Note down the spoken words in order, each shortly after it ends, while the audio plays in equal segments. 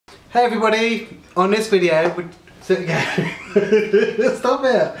Hey everybody, on this video, stop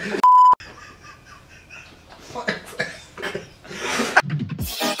it.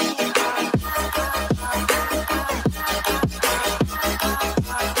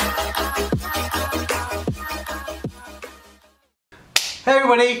 Hey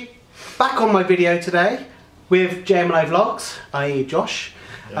everybody, back on my video today with JMLI Vlogs, i.e. Josh.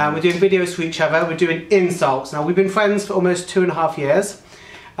 We're doing videos for each other, we're doing insults. Now we've been friends for almost 2.5 years.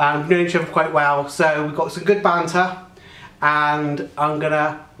 We've known each other quite well, so we've got some good banter and I'm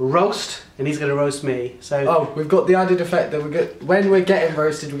gonna roast and he's gonna roast me. So we've got the added effect that when we're getting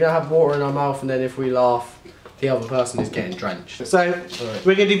roasted, we're gonna have water in our mouth, and then if we laugh, the other person is getting drenched. So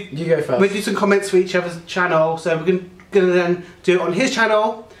we're gonna do, you go first. We'll do some comments for each other's channel. So we're gonna then do it on his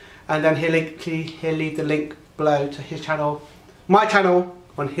channel, and then he'll leave the link below to his channel, my channel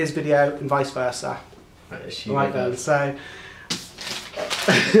on his video, and vice versa. Right then, so.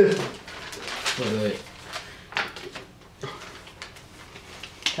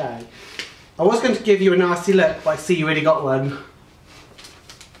 Okay. I was going to give you a nasty look, but I see you already got one.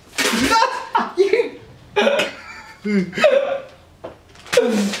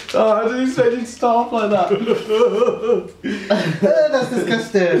 Oh, I didn't expect you to start off like that. That's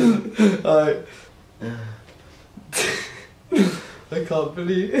disgusting. I can't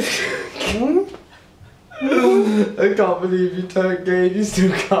believe it. I can't believe you turned gay and you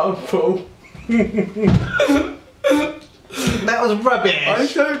still can't pull. That was rubbish. I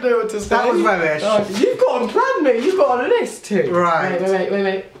don't know what to say. That was rubbish. You've got a plan, mate. You've got on a list too. Right.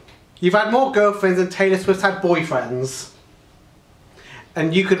 Wait. You've had more girlfriends than Taylor Swift had boyfriends.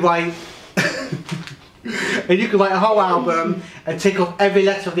 And you could write a whole album and tick off every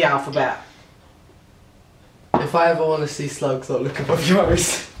letter of the alphabet. If I ever want to see slugs, I'll look above your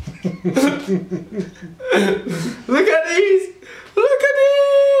eyes. Look at these! Look at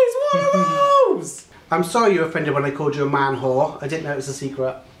these! What are those? I'm sorry you were offended when I called you a man whore. I didn't know it was a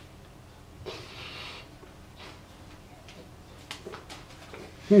secret.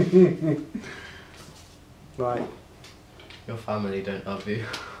 Right. Your family don't love you.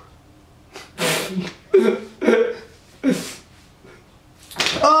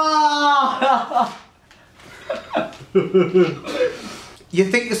 Oh! You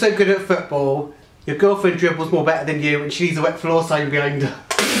think you're so good at football, your girlfriend dribbles more better than you and she needs a wet floor sign behind her.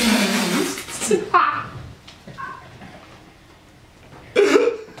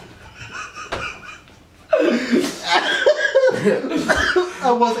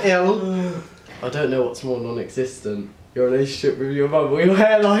 I was ill. I don't know what's more non-existent. Your relationship with your mum or your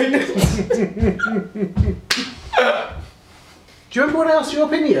hairline. Do you remember what I asked your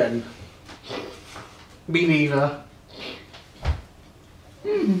opinion? Me neither.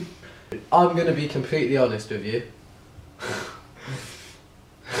 I'm going to be completely honest with you.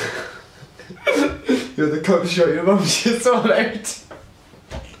 You're the cock shot your mum just swallowed.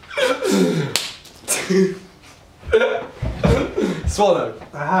 Swallow.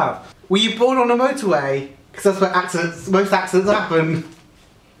 I have. Were you born on a motorway? Because that's where most accidents happen.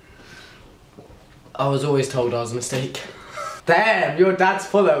 I was always told I was a mistake. Damn, your dad's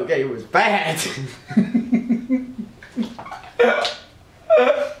follow game was bad.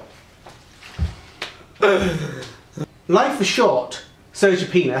 Life is short, so is your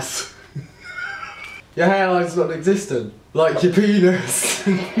penis. Your hairline's not existent, like your penis.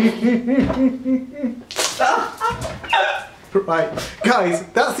 Right, guys,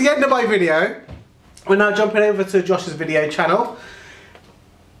 that's the end of my video. We're now jumping over to Josh's video channel.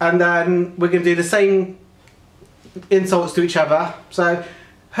 And then we're going to do the same insults to each other. So,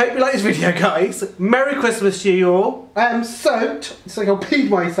 hope you like this video, guys. Merry Christmas to you all. I am soaked. It's like I'll pee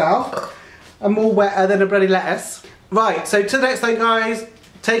myself. I'm more wetter than a bloody lettuce. Right, so till next time, guys.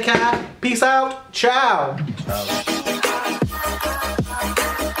 Take care. Peace out. Ciao. Ciao.